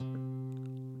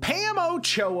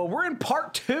Ochoa. We're in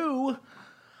part 2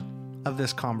 of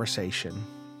this conversation.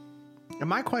 And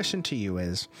my question to you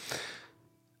is,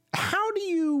 how do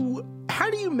you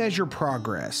measure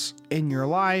progress in your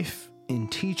life, in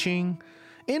teaching,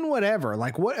 in whatever?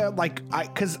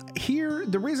 Because here,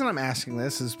 the reason I'm asking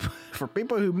this is for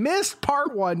people who missed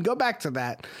part 1, go back to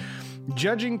that.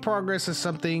 Judging progress is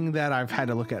something that I've had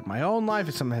to look at in my own life.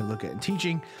 It's something I look at in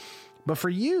teaching. But for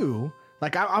you,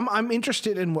 like I'm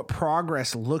interested in what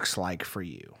progress looks like for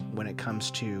you when it comes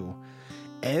to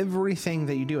everything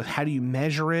that you do. How do you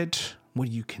measure it? What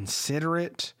do you consider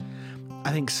it?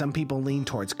 I think some people lean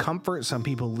towards comfort. Some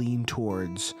people lean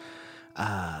towards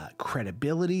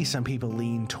credibility. Some people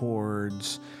lean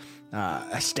towards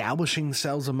establishing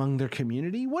themselves among their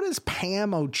community. What does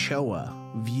Pam Ochoa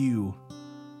view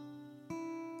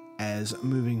as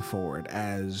moving forward,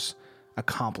 as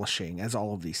accomplishing, as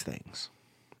all of these things,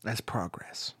 as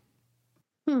progress?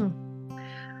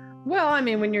 Well, I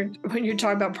mean, when you're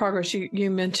talking about progress,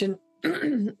 you mentioned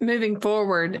moving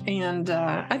forward, and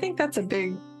I think that's a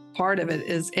big part of it.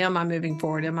 Is, am I moving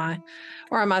forward? Am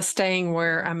I staying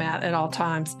where I'm at all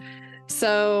times?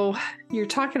 So you're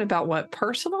talking about what,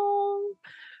 personal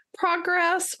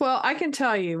progress? Well, I can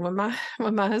tell you, when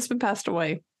my husband passed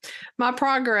away, my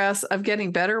progress of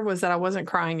getting better was that I wasn't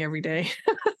crying every day.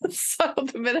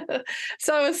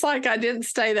 So it's like I didn't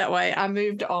stay that way. I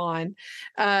moved on.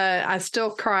 I still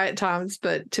cry at times,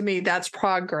 but to me, that's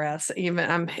progress.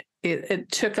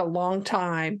 It took a long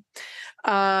time.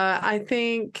 I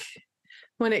think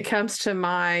when it comes to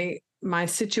my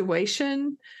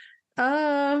situation,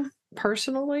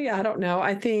 personally, I don't know.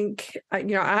 I think,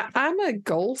 I'm a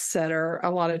goal setter.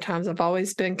 A lot of times I've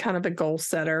always been kind of a goal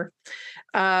setter.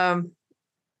 I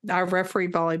referee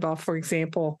volleyball, for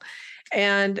example.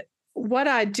 And what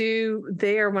I do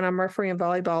there when I'm refereeing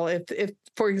volleyball, if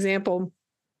for example,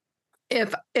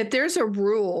 if there's a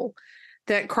rule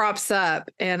that crops up,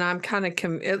 and I'm kind of,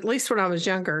 at least when I was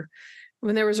younger,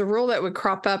 when there was a rule that would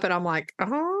crop up and I'm like, oh,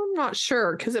 I'm not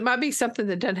sure, because it might be something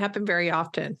that doesn't happen very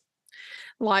often.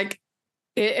 Like,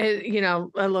 a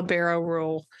libero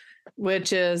rule,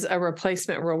 which is a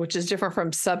replacement rule, which is different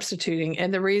from substituting.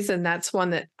 And the reason that's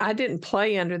one that I didn't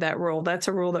play under that rule, that's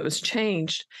a rule that was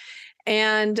changed.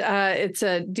 And it's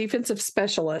a defensive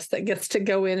specialist that gets to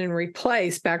go in and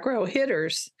replace back row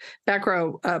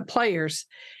players.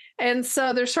 And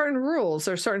so there's certain rules,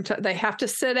 they have to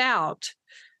sit out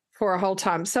for a whole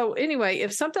time. So anyway,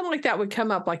 if something like that would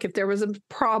come up, like if there was a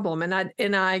problem and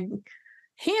I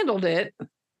handled it,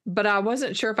 but I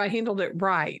wasn't sure if I handled it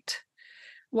right,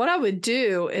 what I would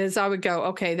do is I would go,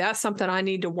 okay, that's something I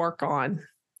need to work on.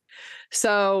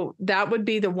 So that would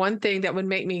be the one thing that would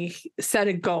make me set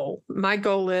a goal. My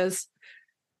goal is,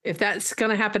 if that's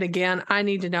going to happen again, I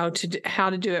need to know how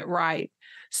to do it right.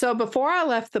 So before I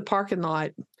left the parking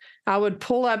lot, I would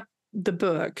pull up the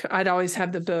book. I'd always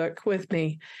have the book with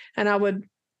me, and I would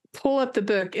pull up the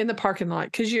book in the parking lot,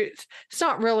 because it's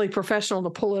not really professional to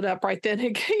pull it up right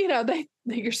then.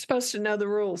 You're supposed to know the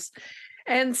rules.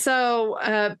 And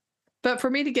so, but for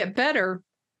me to get better,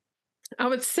 I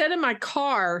would sit in my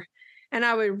car and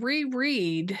I would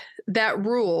reread that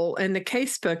rule in the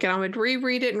casebook, and I would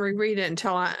reread it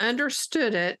until I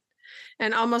understood it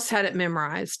and almost had it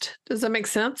memorized. Does that make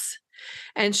sense?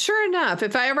 And sure enough,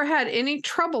 if I ever had any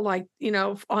trouble,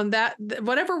 on that,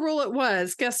 whatever rule it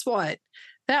was, guess what?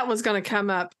 That was going to come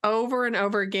up over and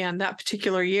over again that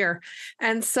particular year.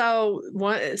 And so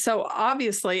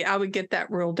obviously I would get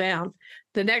that rule down.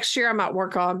 The next year I might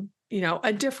work on,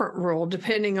 a different rule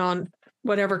depending on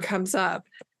whatever comes up.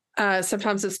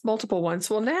 Sometimes it's multiple ones.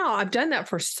 Well, now I've done that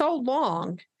for so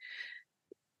long,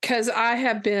 because I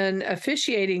have been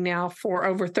officiating now for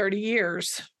over 30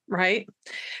 years, right?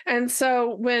 And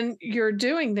so when you're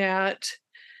doing that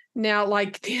now,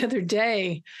 like the other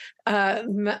day,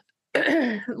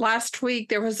 last week,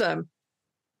 there was a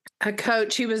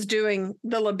coach, he was doing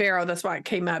the libero. That's why it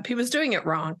came up. He was doing it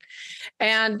wrong.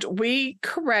 And we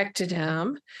corrected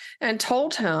him and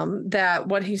told him that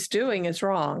what he's doing is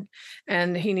wrong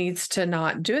and he needs to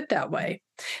not do it that way.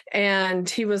 And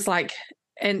he was like,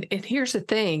 and here's the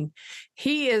thing,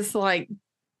 he is like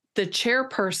the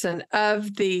chairperson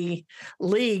of the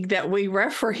league that we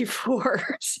referee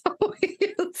for. So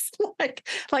it's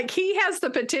like he has the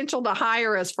potential to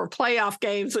hire us for playoff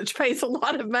games, which pays a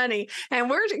lot of money. And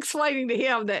we're explaining to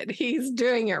him that he's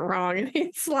doing it wrong. And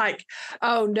he's like,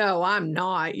 oh, no, I'm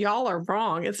not. Y'all are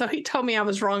wrong. And so he told me I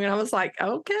was wrong. And I was like,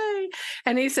 okay.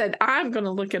 And he said, I'm going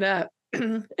to look it up.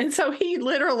 And so he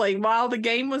literally, while the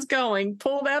game was going,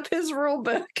 pulled up his rule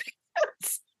book.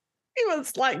 He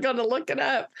was like going to look it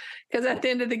up, because at the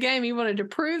end of the game, he wanted to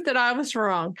prove that I was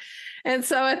wrong. And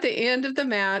so at the end of the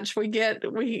match,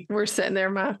 we're sitting there,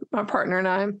 my partner and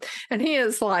I, and he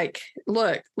is like,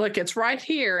 look, it's right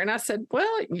here. And I said,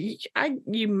 well,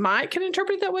 you might can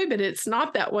interpret it that way, but it's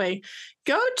not that way.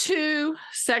 Go to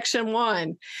section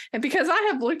 1. And because I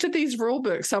have looked at these rule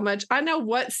books so much, I know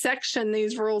what section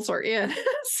these rules are in.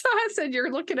 So I said,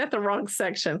 you're looking at the wrong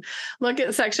section. Look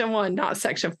at section 1, not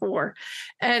section 4.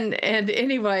 And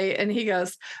anyway, and he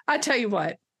goes, I tell you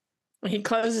what, he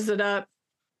closes it up.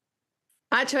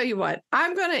 I tell you what,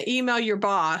 I'm going to email your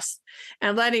boss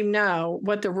and let him know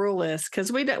what the rule is, because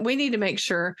we need to make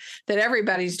sure that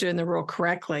everybody's doing the rule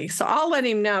correctly. So I'll let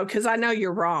him know, because I know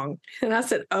you're wrong. And I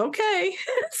said, okay.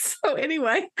 So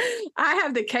anyway, I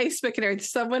have the casebook and everything.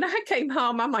 So when I came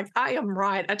home, I'm like, I am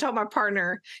right. I told my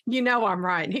partner, I'm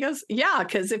right. And he goes, yeah,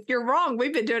 because if you're wrong,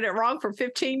 we've been doing it wrong for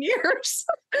 15 years.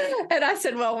 And I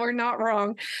said, well, we're not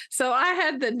wrong. So I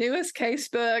had the newest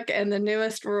casebook and the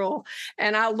newest rule.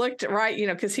 And I looked right,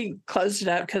 because he closed it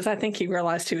up, because I think he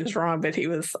realized he was wrong, but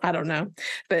I don't know.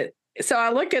 But so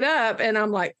I look it up and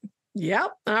I'm like,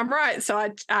 yep, I'm right. So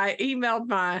I emailed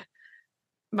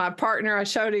my partner. I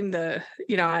showed him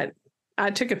I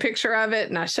took a picture of it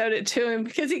and I showed it to him,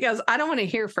 because he goes, I don't want to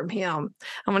hear from him.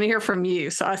 I want to hear from you.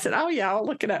 So I said, oh yeah, I'll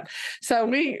look it up. So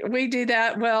we do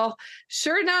that. Well,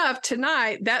 sure enough,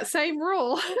 tonight, that same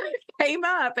rule came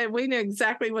up and we knew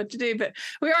exactly what to do, but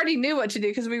we already knew what to do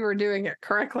because we were doing it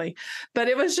correctly. But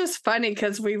it was just funny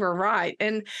because we were right.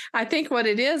 And I think what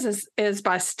it is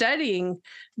by studying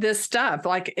this stuff,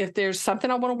 like if there's something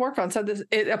I want to work on, so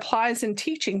it applies in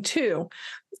teaching too.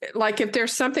 Like if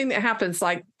there's something that happens,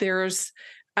 like there's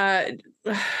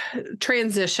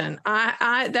transition.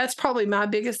 I that's probably my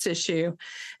biggest issue,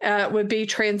 would be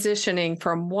transitioning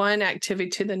from one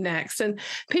activity to the next. And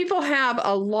people have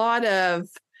a lot of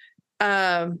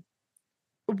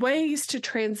ways to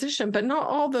transition, but not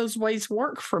all those ways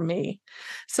work for me.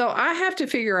 So I have to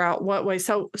figure out what way.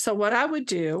 So what I would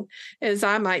do is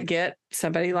I might get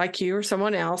somebody like you or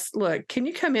someone else. Look, can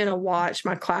you come in and watch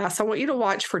my class? I want you to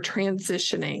watch for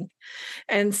transitioning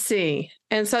and see.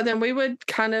 And so then we would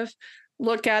kind of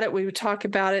look at it. We would talk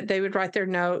about it. They would write their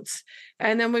notes,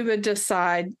 and then we would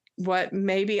decide what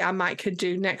maybe I could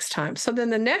do next time. So then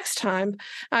the next time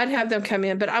I'd have them come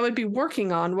in, but I would be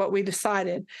working on what we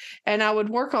decided. And I would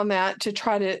work on that to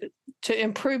try to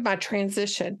improve my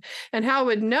transition. And how I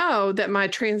would know that my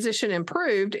transition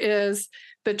improved is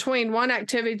between one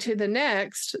activity to the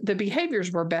next, the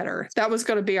behaviors were better. That was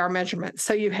going to be our measurement.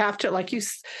 So you have to,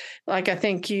 I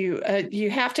think you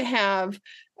have to have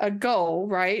a goal,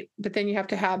 right? But then you have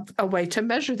to have a way to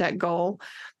measure that goal.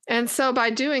 And so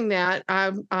by doing that,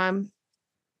 I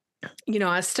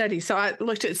study. So I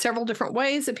looked at several different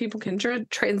ways that people can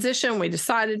transition. We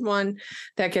decided one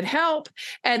that could help.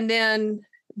 And then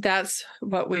that's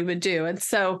what we would do. And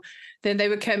so then they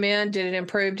would come in, did it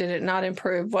improve? Did it not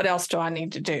improve? What else do I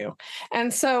need to do?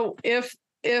 And so if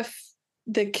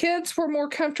the kids were more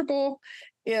comfortable,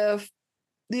 if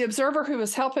the observer who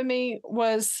was helping me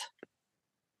was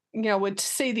would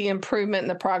see the improvement and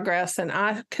the progress, and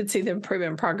I could see the improvement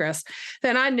and progress,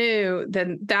 then I knew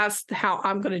then that's how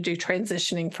I'm going to do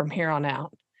transitioning from here on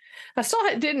out. I still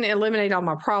didn't eliminate all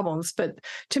my problems, but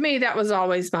to me, that was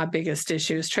always my biggest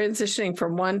issue, is transitioning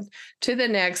from one to the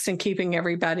next and keeping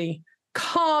everybody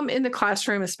calm in the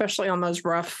classroom, especially on those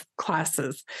rough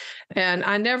classes. And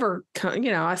I never,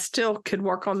 I still could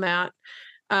work on that.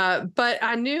 But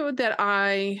I knew that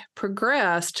I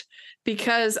progressed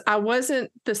because I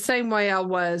wasn't the same way I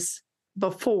was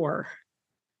before.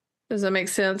 Does that make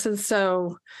sense? And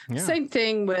so Same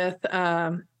thing with,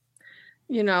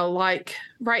 like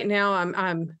right now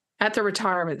I'm at the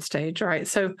retirement stage, right?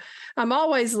 So I'm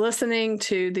always listening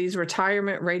to these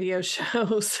retirement radio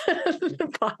shows,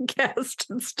 podcasts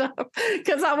and stuff,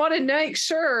 because I want to make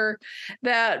sure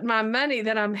that my money,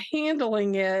 that I'm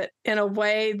handling it in a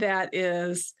way that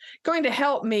is going to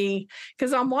help me,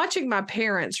 because I'm watching my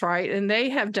parents, right? And they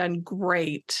have done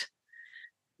great.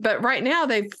 But right now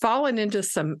they've fallen into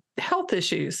some health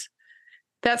issues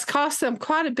that's cost them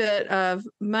quite a bit of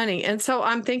money. And so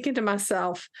I'm thinking to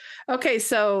myself, okay,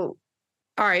 so,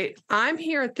 all right, I'm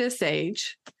here at this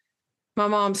age. My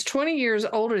mom's 20 years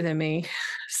older than me.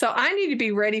 So I need to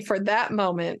be ready for that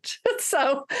moment.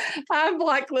 So I'm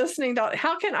like listening to,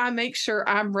 how can I make sure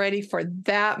I'm ready for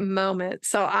that moment?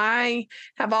 So I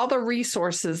have all the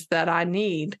resources that I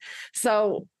need.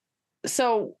 So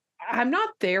I'm not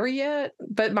there yet,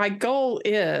 but my goal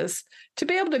is to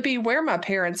be able to be where my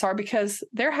parents are, because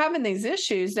they're having these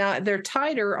issues now. They're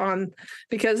tighter on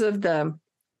because of the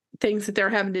things that they're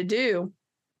having to do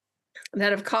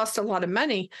that have cost a lot of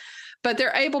money. but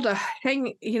they're able to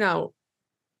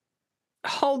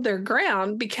hold their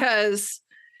ground because,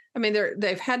 I mean,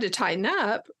 they've had to tighten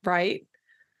up, right?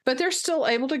 But they're still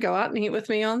able to go out and eat with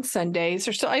me on Sundays.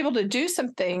 They're still able to do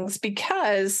some things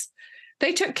because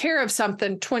they took care of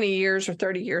something 20 years or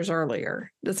 30 years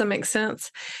earlier. Does that make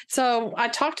sense? So I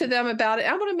talked to them about it.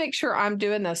 I want to make sure I'm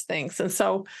doing those things. And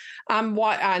so I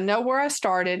know where I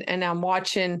started, and I'm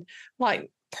watching like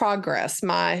progress,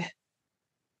 my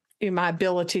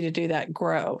ability to do that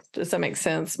grow. Does that make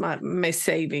sense? My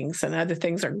savings and other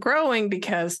things are growing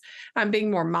because I'm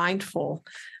being more mindful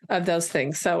of those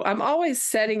things. So I'm always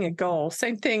setting a goal.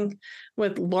 Same thing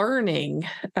with learning.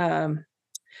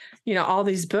 All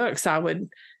these books, I would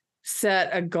set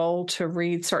a goal to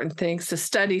read certain things, to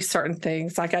study certain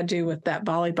things, like I do with that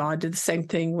volleyball. I did the same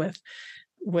thing with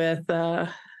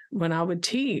when I would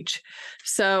teach.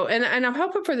 So, and I'm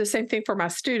hoping for the same thing for my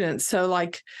students. So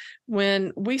like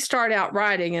when we start out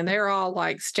writing and they're all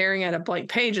like staring at a blank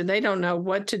page and they don't know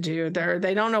what to do,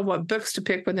 they don't know what books to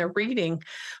pick when they're reading.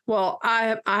 Well,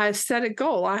 I set a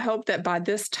goal. I hope that by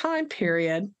this time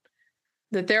period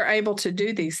that they're able to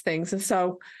do these things. And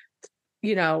so,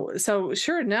 so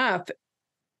sure enough,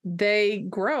 they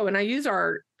grow. And I use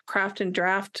our craft and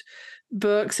draft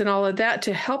books and all of that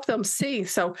to help them see.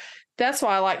 So that's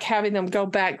why I like having them go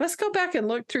back. Let's go back and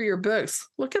look through your books.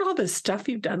 Look at all the stuff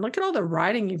you've done. Look at all the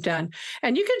writing you've done.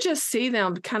 And you can just see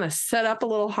them kind of set up a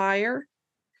little higher.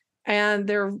 And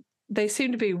they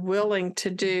seem to be willing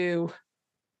to do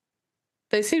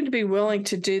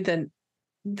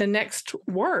the next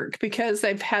work because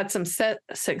they've had some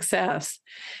success.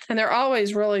 And they're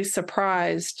always really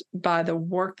surprised by the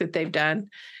work that they've done.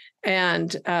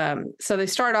 And so they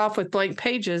start off with blank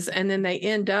pages and then they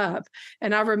end up,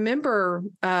 and I remember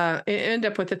end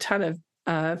up with a ton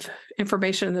of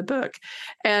information in the book.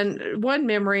 And one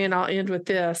memory, and I'll end with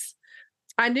this.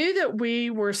 I knew that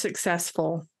we were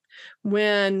successful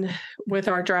with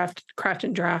our craft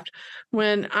and draft,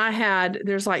 when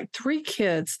there's like 3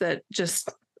 kids that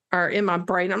just are in my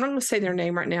brain. I'm not going to say their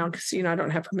name right now because, I don't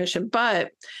have permission,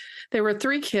 but there were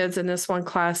 3 kids in this one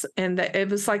class, and it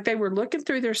was like they were looking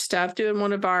through their stuff, doing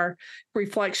one of our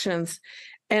reflections.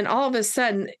 And all of a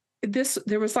sudden,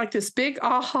 there was like this big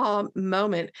aha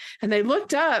moment. And they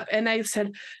looked up and they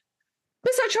said,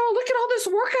 Miss Charles, look at all this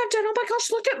work I've done. Oh my gosh,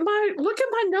 look at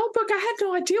my notebook. I had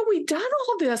no idea we'd done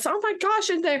all this. Oh my gosh.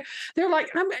 And they're like,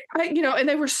 and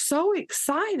they were so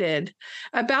excited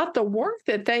about the work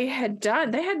that they had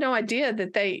done. They had no idea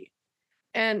that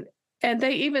and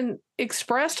they even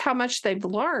expressed how much they've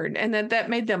learned, and that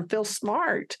made them feel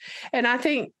smart. And I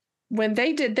think when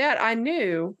they did that, I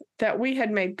knew that we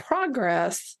had made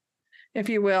progress, if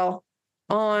you will,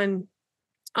 on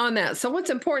that. So what's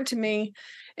important to me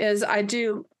is I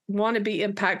do want to be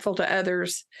impactful to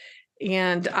others,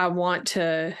 and I want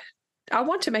to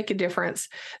make a difference.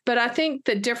 But I think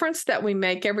the difference that we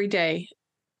make every day,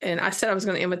 and I said I was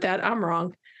going to end with that. I'm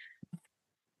wrong.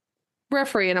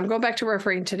 Referee, and I'm going back to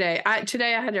refereeing today. I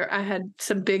had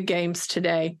some big games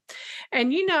today,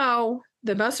 and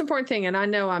the most important thing, and I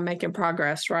know I'm making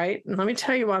progress, right? And let me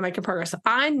tell you why I'm making progress.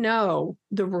 I know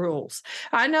the rules.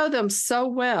 I know them so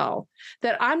well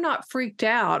that I'm not freaked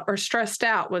out or stressed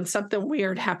out when something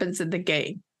weird happens in the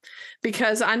game,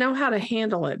 because I know how to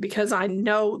handle it, because I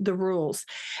know the rules.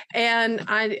 And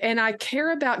I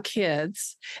care about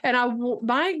kids, and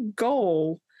my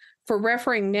goal for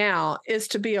refereeing now is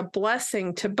to be a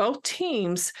blessing to both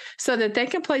teams so that they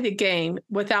can play the game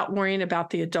without worrying about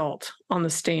the adult on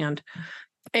the stand,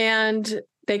 and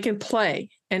they can play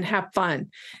and have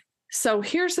fun. So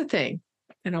here's the thing,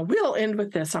 and I will end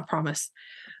with this, I promise.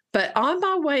 But on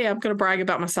my way, I'm going to brag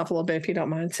about myself a little bit, if you don't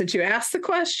mind, since you asked the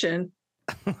question.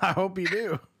 I hope you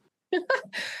do.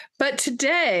 But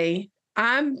today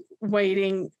I'm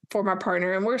waiting for my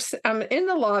partner, and I'm in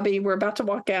the lobby. We're about to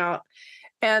walk out.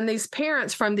 And these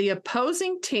parents from the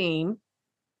opposing team,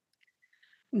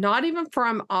 not even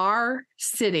from our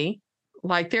city,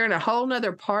 like they're in a whole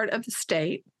nother part of the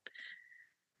state.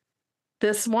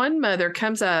 This one mother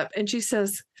comes up and she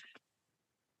says,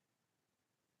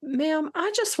 "Ma'am,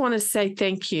 I just want to say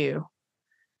thank you,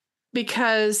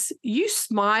 because you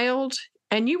smiled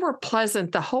and you were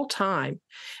pleasant the whole time.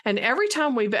 And every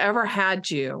time we've ever had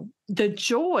you, the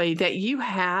joy that you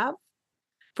have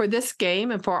for this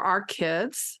game and for our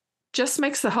kids just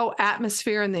makes the whole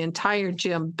atmosphere in the entire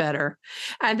gym better."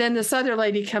 And then this other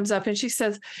lady comes up and she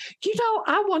says,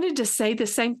 "I wanted to say the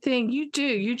same thing you do.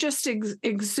 You just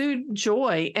exude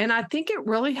joy. And I think it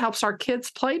really helps our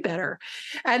kids play better."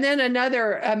 And then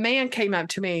a man came up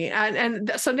to me.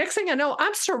 And so next thing I know,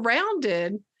 I'm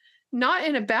surrounded, not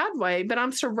in a bad way, but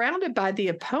I'm surrounded by the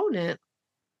opponent.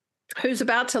 who's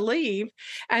about to leave,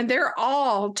 and they're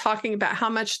all talking about how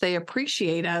much they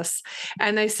appreciate us.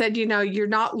 And they said, you're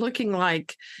not looking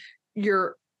like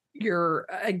you're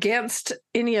against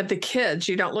any of the kids.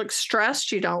 You don't look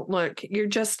stressed. You're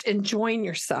just enjoying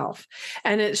yourself.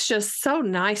 And it's just so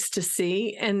nice to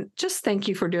see. And just thank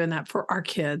you for doing that for our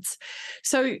kids.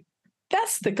 So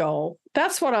that's the goal.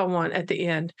 That's what I want at the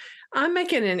end. I'm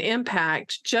making an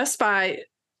impact just by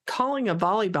calling a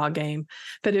volleyball game.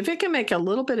 But if it can make a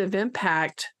little bit of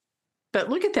impact, but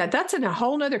look at that, that's in a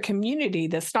whole nother community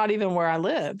that's not even where I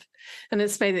live. And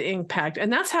it's made an impact.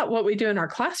 And that's what we do in our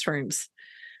classrooms.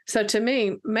 So to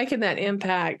me, making that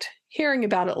impact, hearing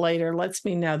about it later, lets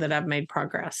me know that I've made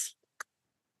progress.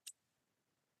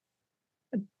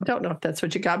 I don't know if that's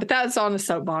what you got, but that's on the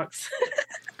soapbox.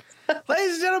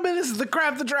 Ladies and gentlemen, this is the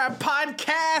Craft the Draft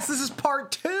podcast. This is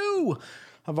part 2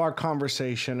 of our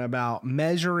conversation about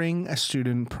measuring a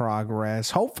student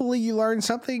progress. Hopefully you learned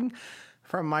something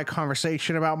from my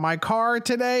conversation about my car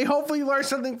today. Hopefully you learned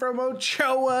something from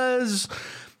Ochoa's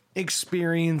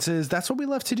experiences. That's what we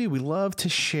love to do. We love to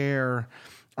share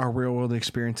our real world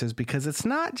experiences because it's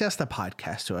not just a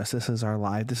podcast to us. This is our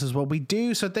life. This is what we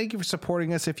do. So thank you for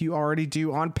supporting us if you already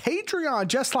do on Patreon,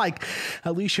 just like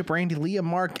Alicia, Brandy, Leah,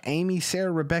 Mark, Amy,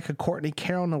 Sarah, Rebecca, Courtney,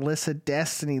 Carol, Alyssa,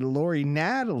 Destiny, Lori,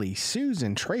 Natalie,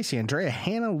 Susan, Tracy, Andrea,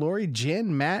 Hannah, Lori,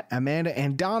 Jen, Matt, Amanda,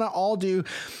 and Donna all do.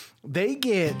 They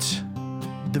get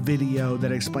the video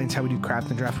that explains how we do craft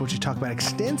and draft, which we talk about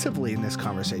extensively in this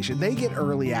conversation. They get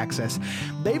early access.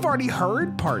 They've already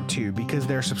heard part 2 because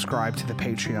they're subscribed to the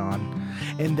Patreon,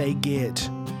 and they get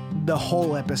the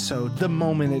whole episode the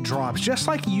moment it drops, just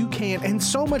like you can, and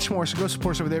so much more. So go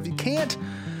support us over there. If you can't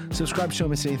subscribe, so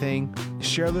don't miss anything.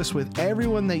 Share this with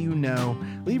everyone that you know.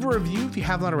 Leave a review if you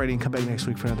have not already, and come back next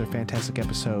week for another fantastic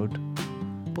episode.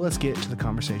 But let's get to the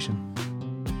conversation.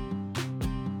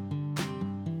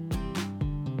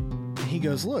 He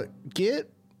goes, look,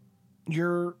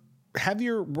 have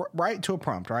your right to a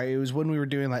prompt, right? It was when we were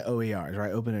doing like OERs,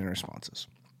 right? Open-ended responses.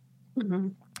 Mm-hmm.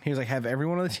 He was like, have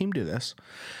everyone on the team do this.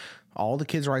 All the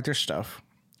kids write their stuff.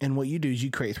 And what you do is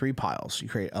you create 3 piles. You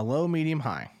create a low, medium,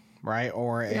 high, right?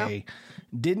 Or a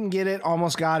didn't get it,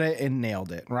 almost got it, and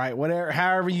nailed it, right? Whatever,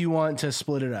 however you want to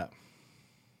split it up.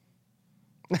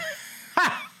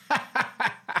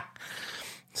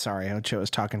 Sorry, Ocho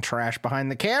was talking trash behind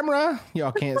the camera.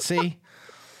 Y'all can't see.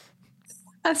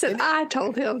 I said, I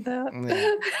told him that.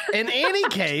 Yeah. In any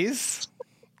case.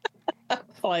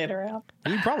 Play it around.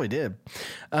 He probably did.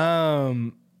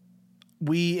 And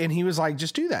he was like,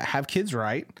 just do that. Have kids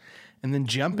write and then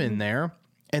jump in there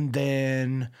and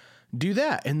then do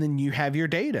that. And then you have your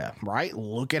data, right?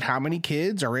 Look at how many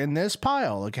kids are in this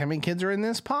pile. Look how many kids are in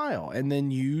this pile. And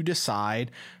then you decide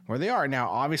where they are. Now,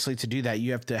 obviously, to do that,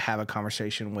 you have to have a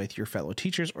conversation with your fellow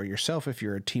teachers or yourself if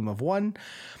you're a team of one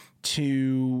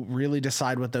to really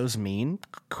decide what those mean,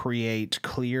 create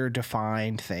clear,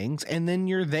 defined things, and then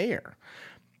you're there.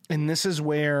 And this is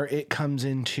where it comes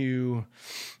into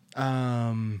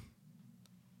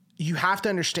you have to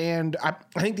understand, I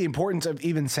think the importance of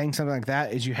even saying something like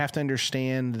that is you have to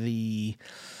understand the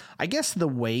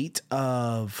weight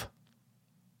of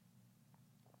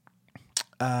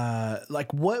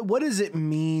like what does it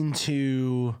mean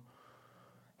to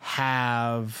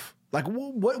have like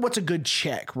what's a good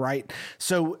check, right?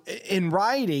 So in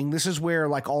writing, this is where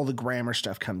like all the grammar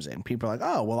stuff comes in. People are like,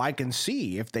 oh, well, I can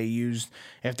see if they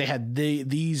had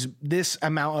this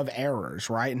amount of errors,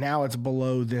 right? Now it's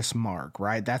below this mark,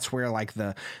 right? That's where like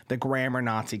the grammar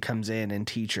Nazi comes in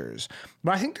teachers.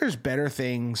 But I think there's better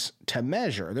things to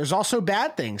measure. There's also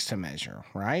bad things to measure,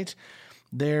 right?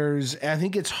 I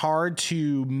think it's hard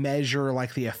to measure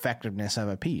like the effectiveness of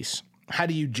a piece. How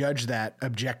do you judge that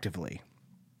objectively?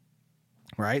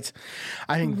 Right?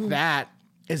 I think that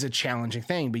is a challenging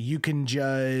thing, but you can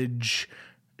judge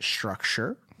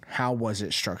structure. How was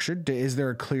it structured? Is there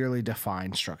a clearly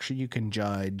defined structure? You can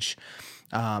judge.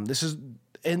 I will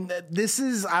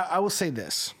say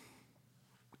this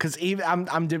because even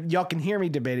y'all can hear me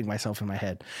debating myself in my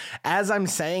head as I'm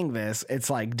saying this. It's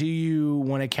like, do you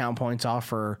want to count points off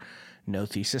for no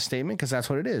thesis statement? Because that's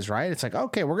what it is, right? It's like,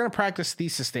 okay, we're going to practice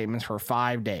thesis statements for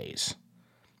 5 days.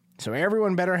 So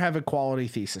everyone better have a quality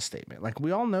thesis statement. Like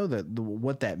we all know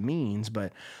what that means,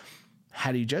 but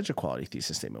how do you judge a quality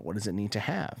thesis statement? What does it need to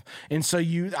have? And so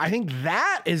I think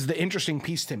that is the interesting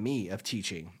piece to me of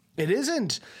teaching. It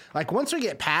isn't like once we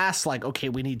get past like, okay,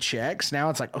 we need checks.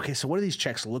 Now it's like, okay, so what do these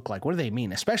checks look like? What do they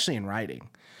mean? Especially in writing,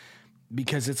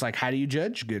 because it's like, how do you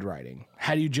judge good writing?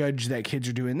 How do you judge that kids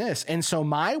are doing this? And so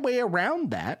my way around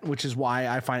that, which is why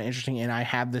I find it interesting and I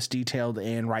have this detailed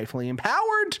in Rightfully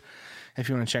Empowered, if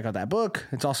you want to check out that book.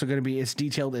 It's also going to be, it's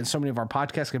detailed in so many of our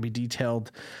podcasts, going to be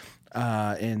detailed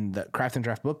in the Craft and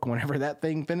Draft book whenever that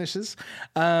thing finishes.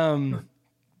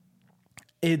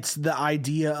 It's the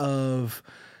idea of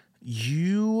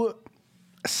you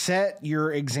set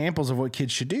your examples of what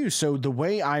kids should do. So the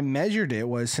way I measured it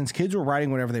was, since kids were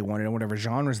writing whatever they wanted and whatever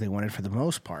genres they wanted for the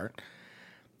most part,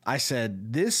 I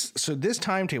said this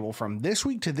timetable from this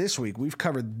week to this week, we've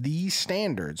covered these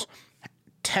standards.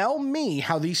 Tell me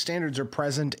how these standards are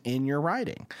present in your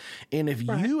writing. And if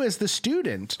you as the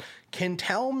student can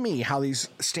tell me how these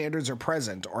standards are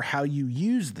present, or how you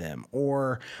use them,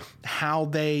 or how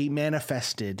they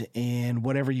manifested in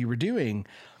whatever you were doing,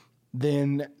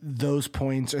 then those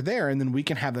points are there. And then we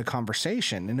can have the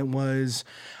conversation. And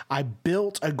I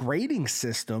built a grading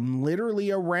system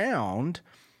literally around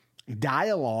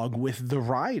dialogue with the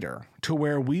writer, to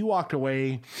where we walked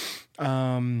away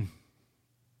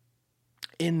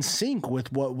in sync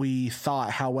with what we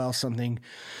thought, how well something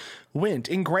went.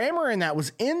 And grammar and that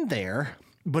was in there,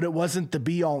 but it wasn't the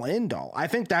be all end all. I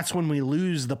think that's when we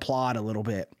lose the plot a little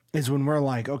bit, is when we're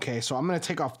like, okay, so I'm going to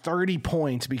take off 30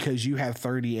 points because you have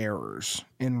 30 errors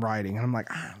in writing. And I'm like,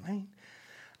 man,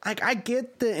 I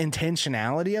get the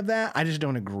intentionality of that. I just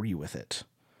don't agree with it.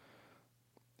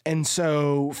 And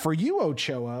so for you,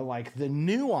 Ochoa, like the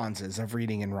nuances of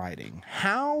reading and writing,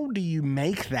 how do you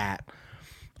make that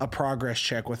a progress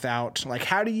check without, like,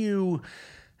 how do you,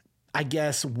 I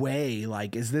guess, weigh,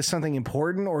 like, is this something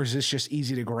important, or is this just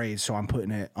easy to grade, so I'm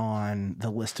putting it on the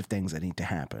list of things that need to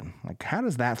happen? Like, how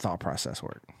does that thought process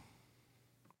work?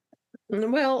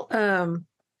 Well,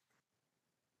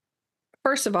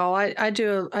 first of all, I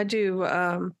do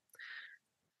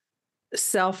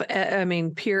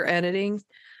peer editing,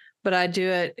 but I do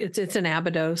it. It's an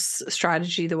Abydos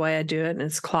strategy, the way I do it, and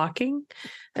it's clocking,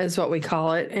 is what we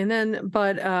call it. And then,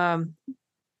 but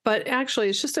actually,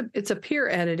 it's a peer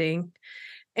editing,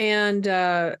 and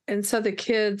so the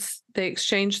kids, they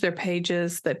exchange their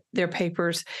pages, their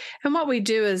papers, and what we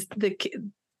do is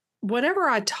whatever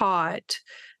I taught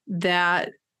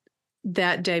that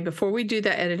day before we do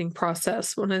that editing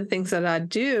process, one of the things that I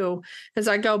do is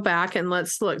I go back and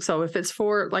let's look. So if it's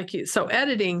for so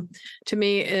editing to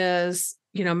me is,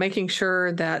 making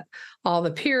sure that all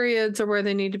the periods are where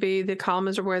they need to be, the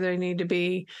commas are where they need to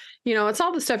be. It's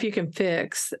all the stuff you can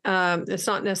fix. It's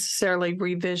not necessarily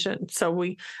revision. So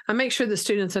I make sure the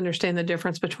students understand the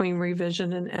difference between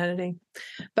revision and editing.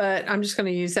 But I'm just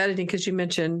going to use editing because you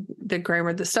mentioned the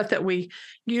grammar, the stuff that we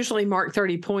usually mark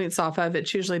 30 points off of.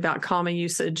 It's usually about comma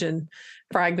usage and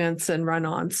fragments and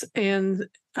run-ons and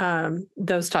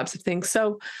those types of things.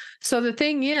 So the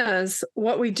thing is,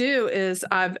 what we do is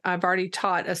I've already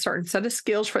taught a certain set of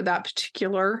skills for that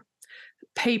particular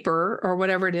paper or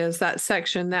whatever it is, that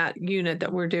section, that unit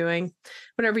that we're doing,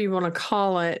 whatever you want to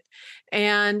call it.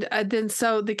 And then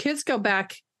so the kids go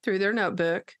back through their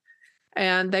notebook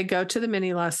and they go to the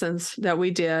mini lessons that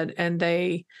we did, and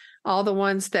all the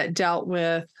ones that dealt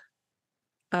with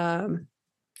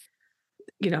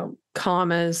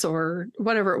commas or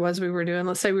whatever it was we were doing.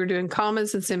 Let's say we were doing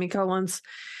commas and semicolons,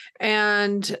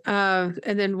 and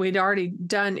then we'd already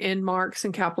done end marks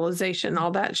and capitalization.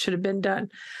 All that should have been done.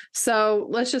 So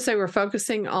let's just say we're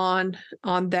focusing on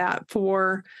that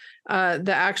for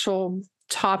the actual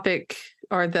topic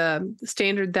or the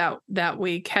standard that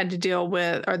week had to deal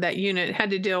with, or that unit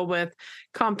had to deal with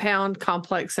compound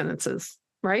complex sentences,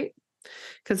 right?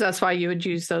 Because that's why you would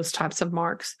use those types of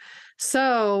marks.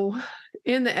 So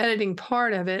in the editing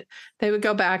part of it, they would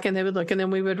go back and they would look, and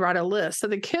then we would write a list. So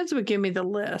the kids would give me the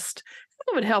list.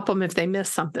 It would help them if they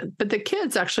missed something, but the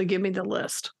kids actually give me the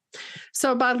list.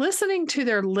 So by listening to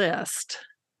their list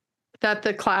that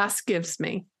the class gives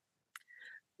me,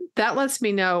 that lets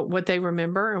me know what they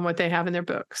remember and what they have in their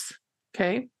books.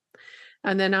 Okay.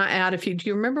 And then I add do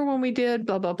you remember when we did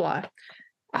blah, blah, blah?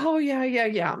 Oh,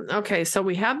 yeah. Okay, so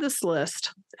we have this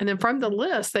list, and then from the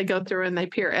list, they go through and they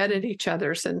peer edit each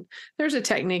other's. And there's a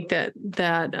technique that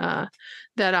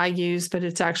I use, but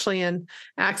it's actually in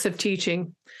Acts of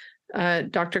Teaching,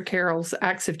 Dr. Carroll's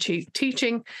Acts of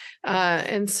Teaching.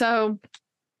 And so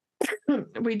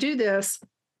we do this.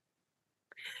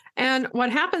 And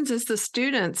what happens is the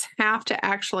students have to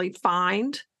actually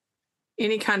find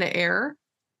any kind of error.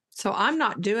 So I'm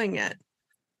not doing it.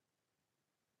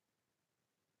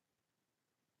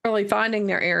 Really finding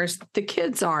their errors. The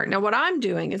kids are. Now, what I'm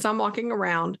doing is I'm walking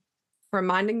around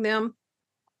reminding them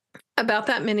about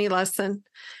that mini lesson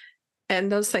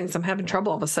and those things. I'm having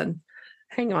trouble all of a sudden.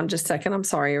 Hang on just a second. I'm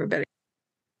sorry, everybody.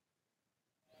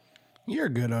 You're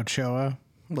good, Ochoa.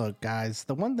 Look, guys,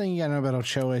 the one thing you gotta know about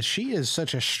Ochoa is she is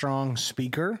such a strong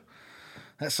speaker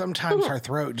Sometimes her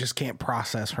throat just can't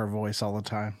process her voice all the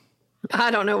time.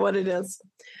 I don't know what it is.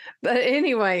 But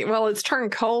anyway, well, it's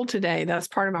turned cold today. That's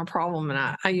part of my problem.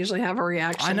 And I usually have a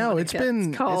reaction. I know when it's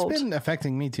been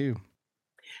affecting me too.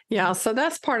 Yeah. So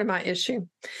that's part of my issue.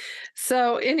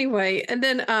 So anyway, and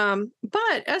then,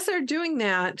 but as they're doing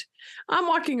that, I'm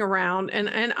walking around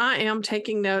and I am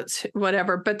taking notes,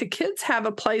 whatever, but the kids have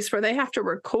a place where they have to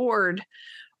record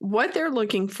what they're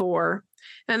looking for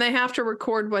and they have to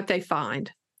record what they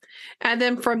find. And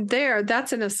then from there,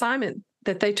 that's an assignment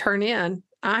that they turn in.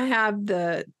 I have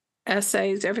the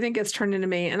essays, everything gets turned into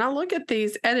me. And I look at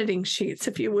these editing sheets,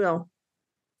 if you will.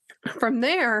 From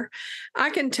there,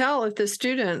 I can tell if the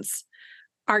students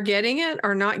are getting it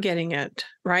or not getting it,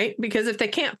 right? Because if they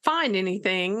can't find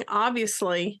anything,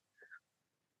 obviously,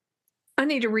 I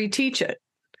need to reteach it.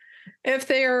 If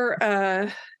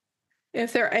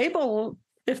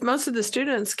if most of the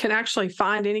students can actually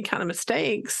find any kind of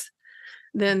mistakes,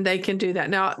 then they can do that.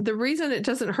 Now, the reason it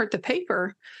doesn't hurt the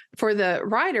paper for the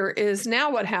writer is now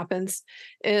what happens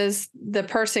is the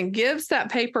person gives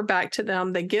that paper back to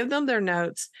them. They give them their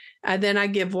notes. And then I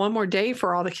give one more day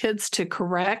for all the kids to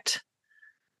correct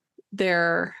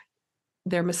their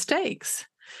mistakes.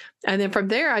 And then from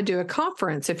there, I do a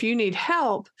conference. If you need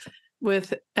help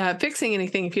with fixing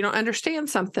anything, if you don't understand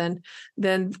something,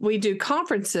 then we do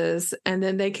conferences and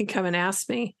then they can come and ask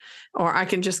me, or I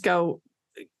can just go,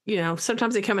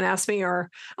 sometimes they come and ask me,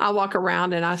 or I walk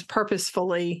around and I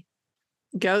purposefully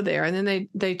go there, and then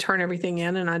they turn everything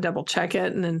in and I double check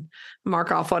it and then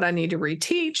mark off what I need to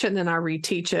reteach, and then I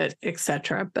reteach it,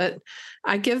 etc. But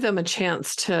I give them a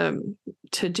chance to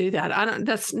do that.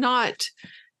 That's not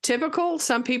typical.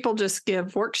 Some people just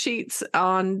give worksheets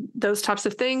on those types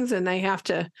of things and they have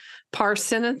to parse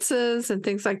sentences and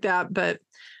things like that. But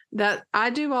that I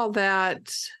do all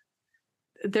that.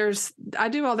 I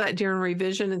do all that during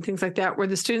revision and things like that, where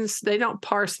the students, they don't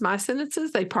parse my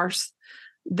sentences, they parse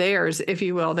theirs, if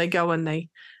you will. They go and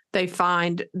they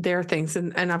find their things,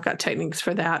 and I've got techniques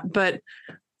for that. But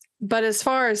as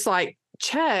far as like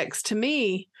checks, to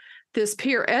me, this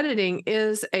peer editing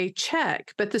is a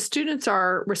check, but the students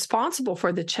are responsible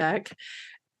for the check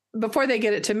before they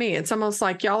get it to me. It's almost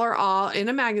like y'all are all in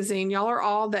a magazine. Y'all are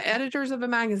all the editors of a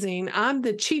magazine. I'm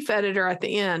the chief editor at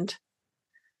the end.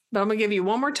 But I'm going to give you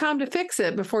one more time to fix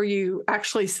it before you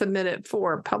actually submit it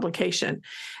for publication.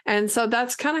 And so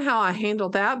that's kind of how I handle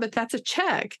that. But that's a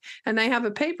check. And they have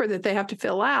a paper that they have to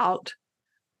fill out.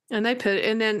 And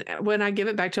then when I give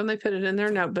it back to them, they put it in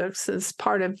their notebooks as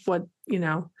part of what,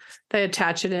 they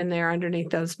attach it in there underneath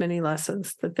those mini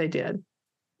lessons that they did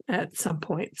at some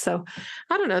point. So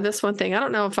I don't know. That's one thing. I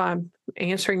don't know if I'm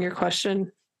answering your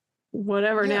question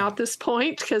now at this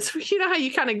point, because you know how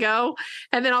you kind of go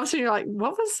and then all of a sudden you're like,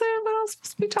 what was that? What I was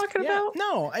supposed to be talking about?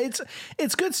 No,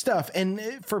 it's good stuff.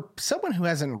 And for someone who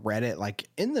hasn't read it, like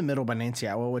In the Middle by Nancy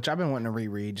Atwell, which I've been wanting to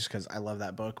reread just because I love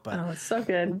that book. But it's so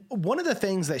good. One of the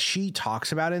things that she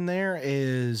talks about in there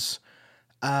is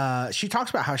she talks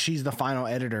about how she's the final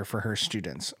editor for her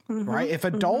students, right? If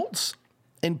adults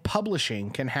in publishing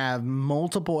can have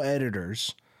multiple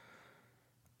editors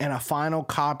and a final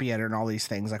copy editor and all these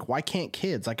things, like why can't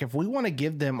kids? Like if we want to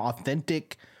give them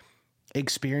authentic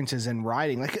experiences in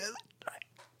writing, like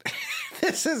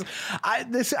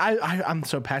I'm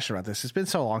so passionate about this. It's been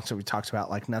so long since we talked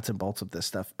about like nuts and bolts of this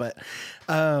stuff, but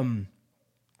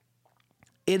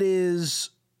it is,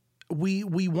 we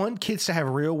want kids to have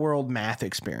real world math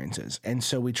experiences. And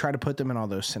so we try to put them in all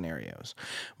those scenarios.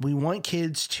 We want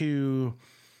kids to,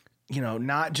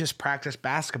 not just practice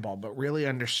basketball, but really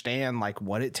understand like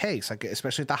what it takes, like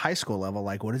especially at the high school level,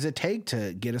 like what does it take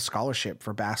to get a scholarship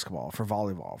for basketball, for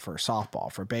volleyball, for softball,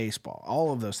 for baseball,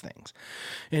 all of those things.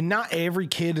 And not every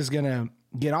kid is going to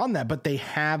get on that, but they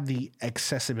have the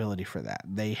accessibility for that.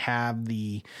 They have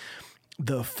the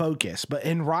focus. But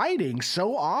in writing,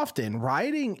 so often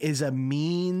writing is a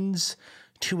means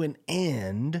to an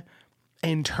end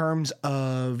in terms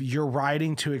of you're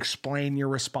writing to explain your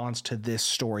response to this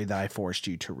story that I forced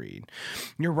you to read.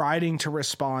 You're writing to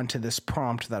respond to this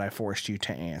prompt that I forced you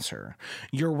to answer.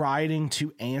 You're writing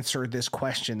to answer this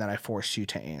question that I forced you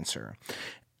to answer.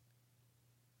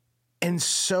 And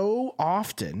so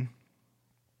often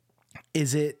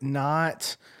is it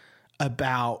not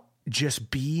about just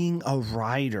being a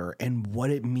writer and what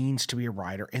it means to be a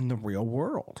writer in the real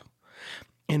world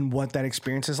and what that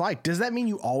experience is like. Does that mean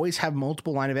you always have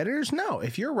multiple line of editors? No.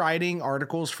 If you're writing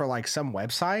articles for like some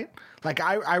website, like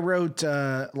I wrote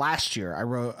last year, I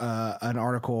wrote an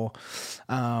article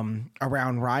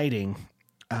around writing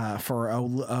for a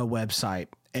website,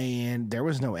 and there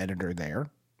was no editor there.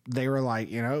 They were like,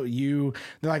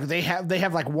 they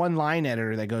have like one line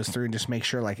editor that goes through and just makes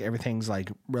sure like everything's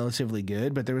like relatively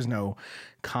good, but there was no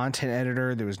content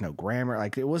editor, there was no grammar,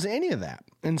 like it wasn't any of that.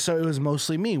 And so it was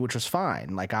mostly me, which was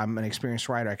fine. Like I'm an experienced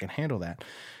writer, I can handle that.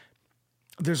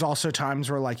 There's also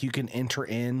times where like you can enter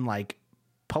in like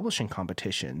publishing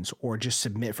competitions or just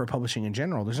submit for publishing in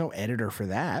general. There's no editor for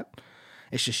that.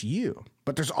 It's just you.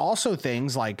 But there's also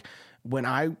things like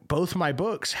when both my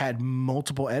books had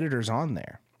multiple editors on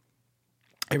there.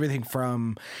 Everything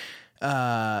from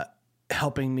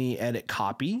helping me edit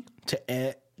copy to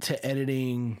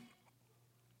editing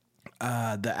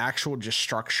the actual just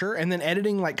structure, and then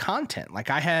editing like content. Like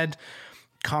I had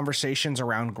conversations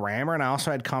around grammar, and I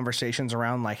also had conversations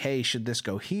around like, hey, should this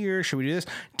go here? Should we do this?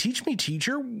 Teach Me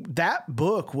Teacher, that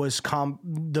book was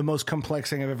the most complex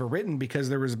thing I've ever written, because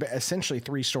there was essentially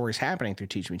 3 stories happening through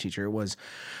Teach Me Teacher. It was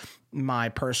my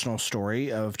personal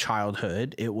story of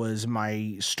childhood, it was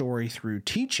my story through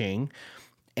teaching,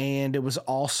 and it was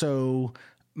also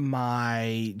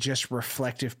my just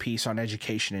reflective piece on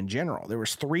education in general. There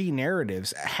was 3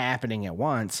 narratives happening at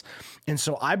once. And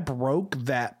so I broke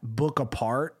that book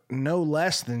apart no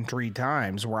less than 3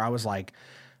 times, where I was like,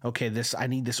 okay, I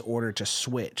need this order to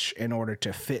switch in order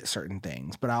to fit certain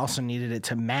things, but I also needed it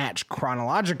to match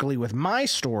chronologically with my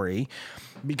story,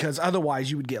 because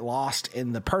otherwise you would get lost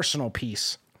in the personal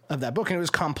piece of that book. And it was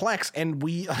complex. And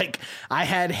I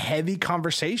had heavy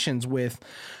conversations with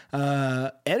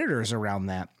editors around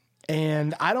that.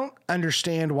 And I don't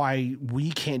understand why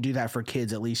we can't do that for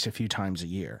kids at least a few times a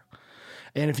year.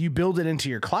 And if you build it into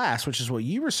your class, which is what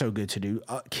you were so good to do,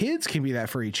 kids can be that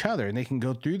for each other, and they can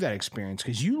go through that experience,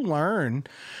 because you learn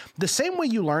the same way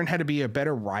you learn how to be a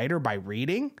better writer by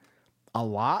reading a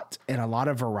lot and a lot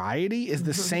of variety is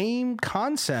the same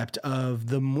concept of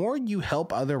the more you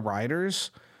help other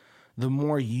writers, the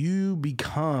more you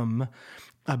become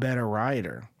a better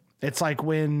writer. It's like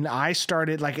when I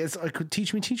started, like, it's like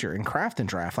Teach Me Teacher and Craft and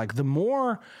Draft. Like the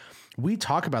more we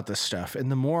talk about this stuff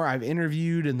and the more I've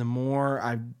interviewed and the more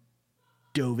I've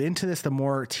dove into this, the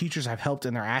more teachers I've helped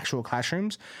in their actual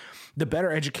classrooms, the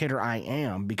better educator I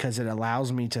am, because it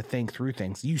allows me to think through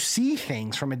things. You see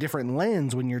things from a different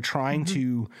lens when you're trying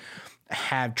to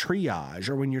have triage,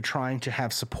 or when you're trying to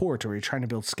have support, or you're trying to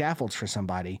build scaffolds for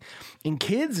somebody. And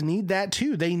kids need that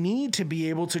too. They need to be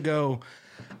able to go,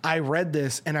 I read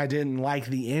this and I didn't like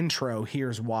the intro.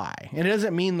 Here's why. And it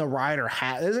doesn't mean the writer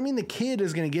it doesn't mean the kid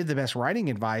is going to give the best writing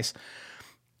advice.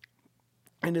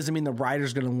 It doesn't mean the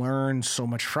writer's going to learn so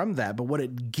much from that. But what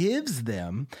it gives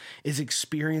them is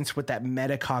experience with that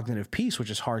metacognitive piece, which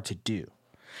is hard to do.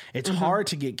 It's hard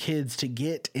to get kids to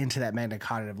get into that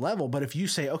metacognitive level. But if you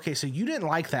say, okay, so you didn't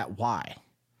like that, why?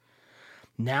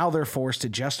 Now they're forced to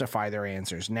justify their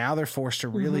answers. Now they're forced to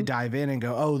really dive in and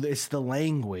go, oh, it's the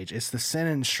language, it's the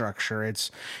sentence structure, it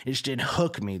didn't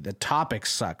hook me, the topic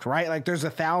sucked, right? Like there's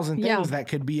 1,000 things that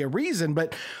could be a reason,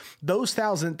 but those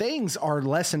 1,000 things are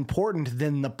less important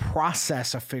than the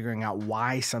process of figuring out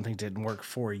why something didn't work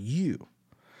for you.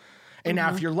 And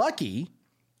now if you're lucky,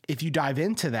 if you dive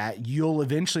into that, you'll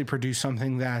eventually produce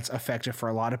something that's effective for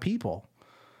a lot of people.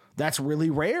 That's really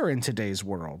rare in today's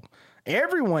world.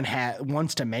 Everyone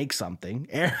wants to make something,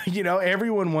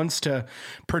 everyone wants to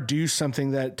produce something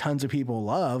that tons of people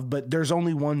love, but there's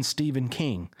only one Stephen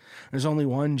King. There's only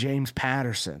one James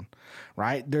Patterson,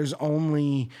 right? There's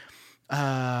only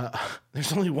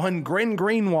one Glenn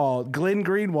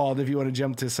Greenwald, if you want to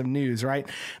jump to some news, right?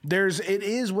 It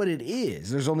is what it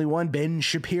is. There's only one Ben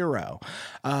Shapiro.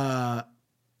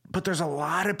 But there's a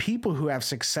lot of people who have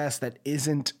success that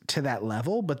isn't to that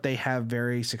level, but they have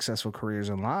very successful careers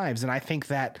and lives. And I think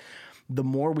that the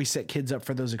more we set kids up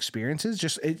for those experiences,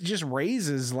 it just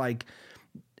raises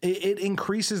it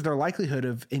increases their likelihood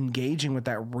of engaging with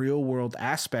that real world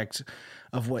aspect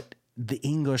of what the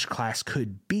English class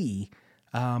could be.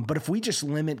 But if we just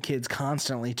limit kids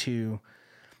constantly to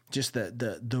just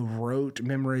the rote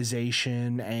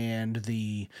memorization and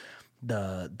the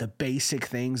basic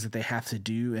things that they have to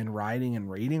do in writing and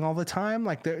reading all the time,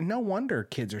 like no wonder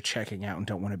kids are checking out and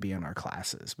don't want to be in our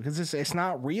classes, because it's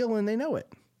not real and they know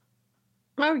it.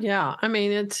 Oh yeah. I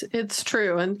mean, it's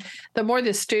true. And the more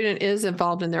the student is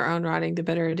involved in their own writing, the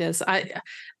better it is. I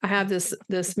have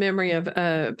this memory of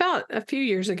about a few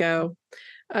years ago,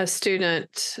 a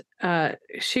student,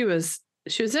 she was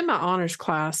in my honors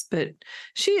class, but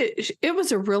it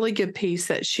was a really good piece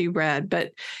that she read,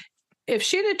 but if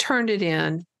she'd have turned it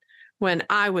in when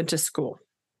I went to school,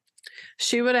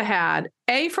 she would have had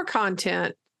A for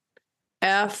content,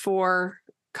 F for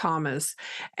commas,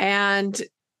 and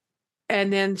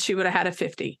then she would have had a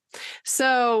 50.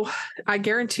 So I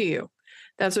guarantee you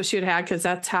That's what she would have, because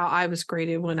that's how I was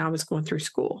graded when I was going through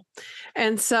school.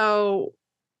 And so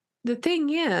the thing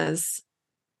is,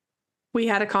 we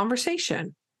had a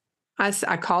conversation. I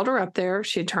called her up there.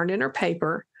 She had turned in her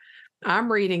paper.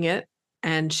 I'm reading it,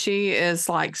 and she is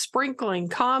like sprinkling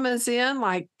commas in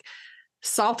like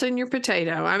salt in your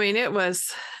potato. I mean, they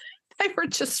were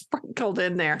just sprinkled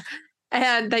in there,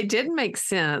 and they didn't make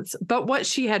sense. But what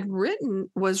she had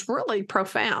written was really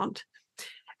profound.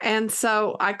 And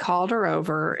so I called her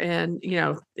over, and,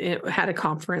 it had a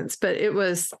conference, but it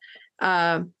was,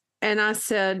 and I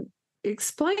said,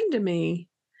 explain to me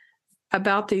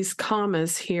about these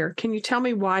commas here. Can you tell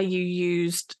me why you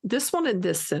used this one in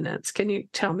this sentence? Can you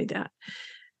tell me that?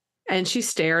 And she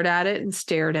stared at it and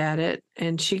stared at it.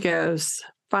 And she goes,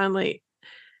 finally,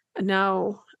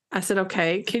 no. I said,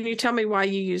 okay, can you tell me why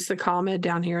you used the comma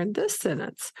down here in this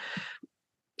sentence?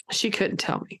 She couldn't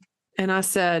tell me. And I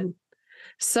said,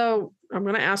 so I'm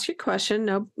going to ask you a question.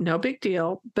 No big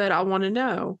deal, but I want to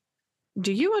know,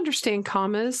 do you understand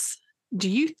commas? Do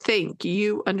you think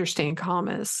you understand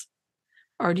commas?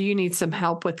 Or do you need some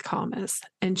help with commas?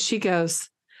 And she goes,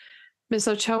 Ms.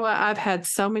 Ochoa, I've had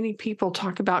so many people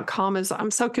talk about commas. I'm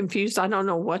so confused. I don't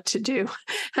know what to do.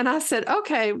 And I said,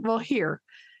 okay, well, here,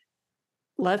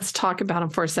 let's talk about them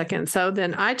for a second. So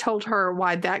then I told her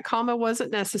why that comma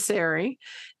wasn't necessary.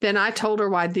 Then I told her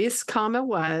why this comma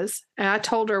was. And I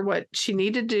told her what she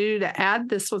needed to do to add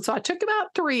this one. So I took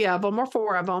about 3 of them or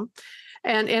 4 of them.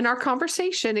 And in our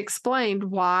conversation, explained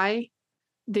why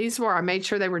these were. I made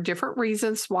sure they were different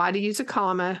reasons why to use a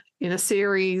comma in a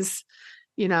series,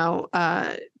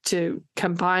 to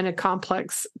combine a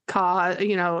complex cause,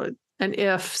 an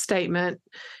if statement,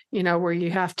 where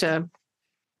you have to,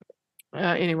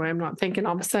 anyway, I'm not thinking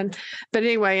all of a sudden, but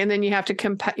anyway, and then you have to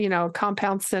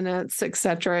compound sentence, et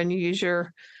cetera, and you use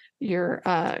your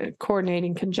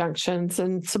coordinating conjunctions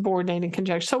and subordinating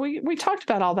conjunctions. So we talked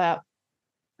about all that.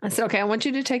 I said, okay, I want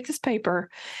you to take this paper,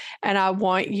 and I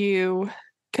want you,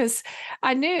 because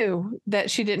I knew that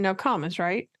she didn't know commas,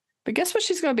 right? But guess what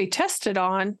she's going to be tested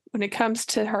on when it comes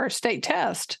to her state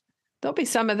test? There'll be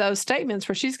some of those statements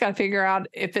where she's got to figure out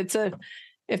if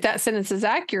that sentence is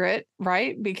accurate,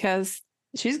 right? Because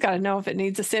she's got to know if it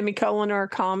needs a semicolon or a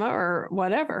comma or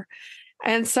whatever.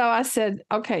 And so I said,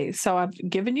 okay, so I've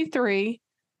given you 3.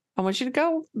 I want you to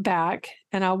go back,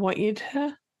 and I want you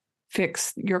to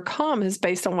fix your commas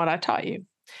based on what I taught you.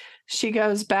 She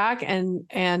goes back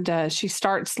and she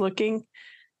starts looking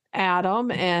at them,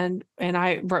 and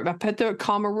I put the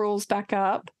comma rules back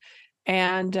up.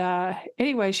 And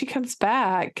anyway, she comes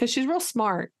back because she's a real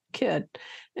smart kid.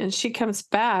 And she comes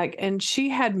back, and she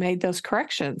had made those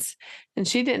corrections, and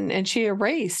she didn't, and she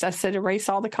erased. I said, erase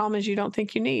all the commas you don't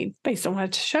think you need based on what I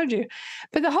showed you.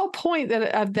 But the whole point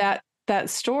of that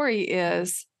story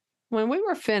is, when we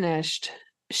were finished,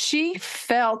 she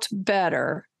felt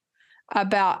better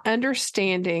about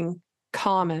understanding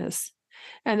commas.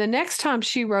 And the next time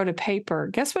she wrote a paper,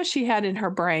 guess what she had in her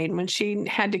brain when she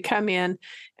had to come in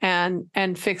and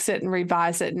fix it and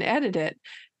revise it and edit it?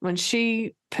 When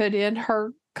she put in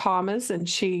her commas and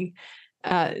she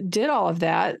did all of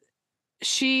that,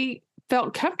 she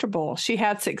felt comfortable. She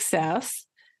had success.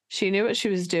 She knew what she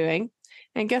was doing.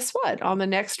 And guess what? On the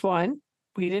next one,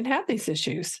 we didn't have these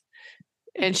issues.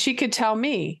 And she could tell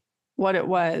me what it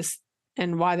was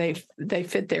and why they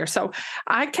fit there. So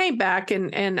I came back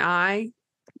and I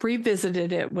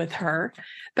revisited it with her.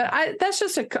 But that's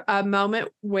just a moment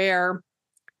where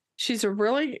she's a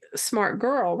really smart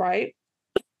girl, right?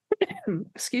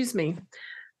 Excuse me.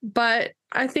 But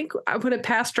I think I would have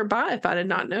passed her by if I had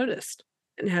not noticed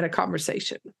and had a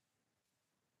conversation.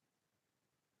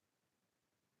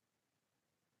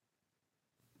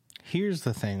 Here's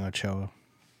the thing, Ochoa.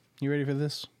 You ready for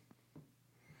this?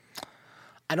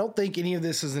 I don't think any of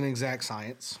this is an exact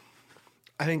science.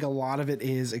 I think a lot of it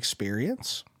is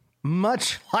experience.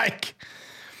 Much like,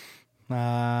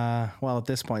 at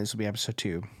this point, this will be episode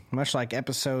 2. Much like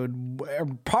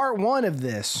part 1 of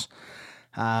this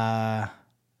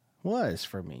was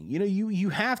for me. You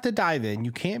have to dive in.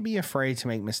 You can't be afraid to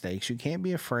make mistakes. You can't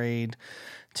be afraid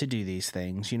to do these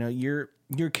things. Your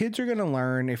kids are going to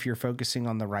learn if you're focusing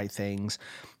on the right things.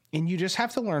 And you just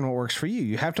have to learn what works for you.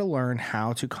 You have to learn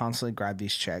how to constantly grab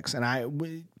these checks.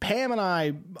 And Pam and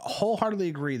I wholeheartedly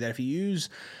agree that if you use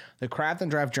the Craft and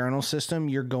Draft Journal system,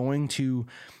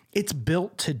 it's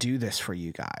built to do this for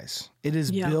you guys. It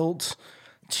is built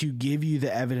to give you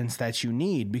the evidence that you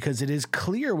need, because it is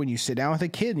clear when you sit down with a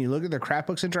kid and you look at their craft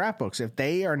books and draft books, if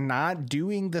they are not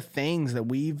doing the things that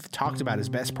we've talked about as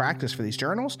best practice for these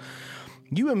journals,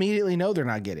 you immediately know they're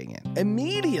not getting it.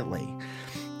 Immediately.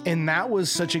 And that was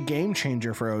such a game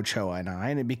changer for Ochoa and I,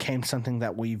 and it became something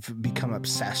that we've become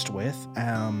obsessed with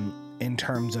in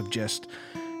terms of just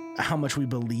how much we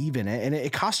believe in it. And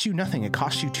it costs you nothing. It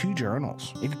costs you 2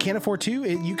 journals. If you can't afford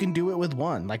 2, you can do it with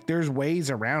 1. Like, there's ways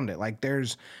around it. Like,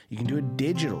 you can do it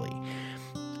digitally,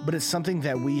 but it's something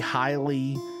that we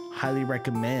highly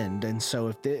recommend. And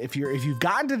so if you've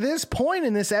gotten to this point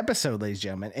in this episode, ladies and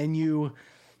gentlemen, and you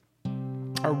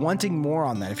are wanting more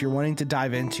on that, if you're wanting to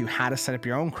dive into how to set up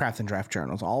your own craft and draft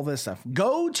journals, all this stuff,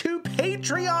 go to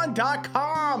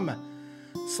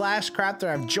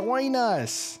patreon.com/craftdraft. Join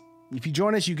us. If you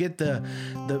join us, you get the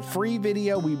free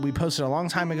video we posted a long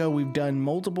time ago. We've done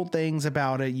multiple things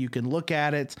about it. You can look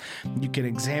at it. You can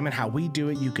examine how we do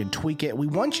it. You can tweak it. We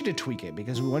want you to tweak it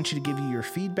because we want you to give you your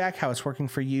feedback, how it's working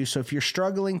for you. So if you're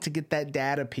struggling to get that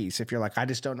data piece, if you're like, I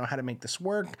just don't know how to make this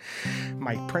work,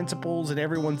 my principles and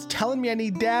everyone's telling me I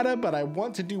need data, but I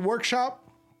want to do workshop,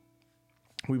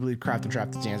 we believe Craft and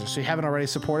Draft is the answer. So if you haven't already,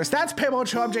 support us. That's Payable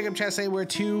Show. I'm Jacob Chastain. We're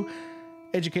 2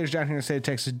 educators down here in the state of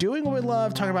Texas doing what we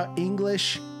love, talking about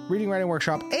English, reading, writing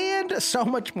workshop, and so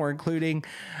much more, including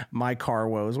my car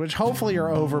woes, which hopefully are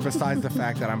over besides the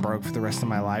fact that I'm broke for the rest of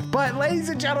my life. But ladies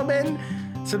and gentlemen,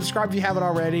 subscribe if you haven't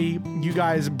already. You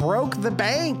guys broke the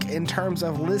bank in terms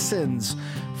of listens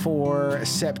for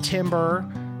September.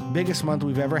 Biggest month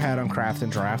we've ever had on Craft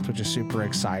and Draft, which is super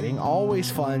exciting.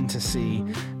 Always fun to see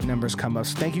numbers come up.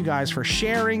 So thank you guys for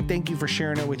sharing. Thank you for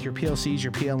sharing it with your PLCs,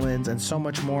 your PLNs, and so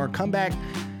much more. Come back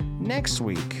next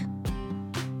week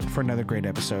for another great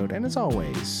episode. And as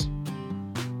always,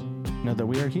 know that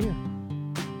we are here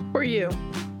For you.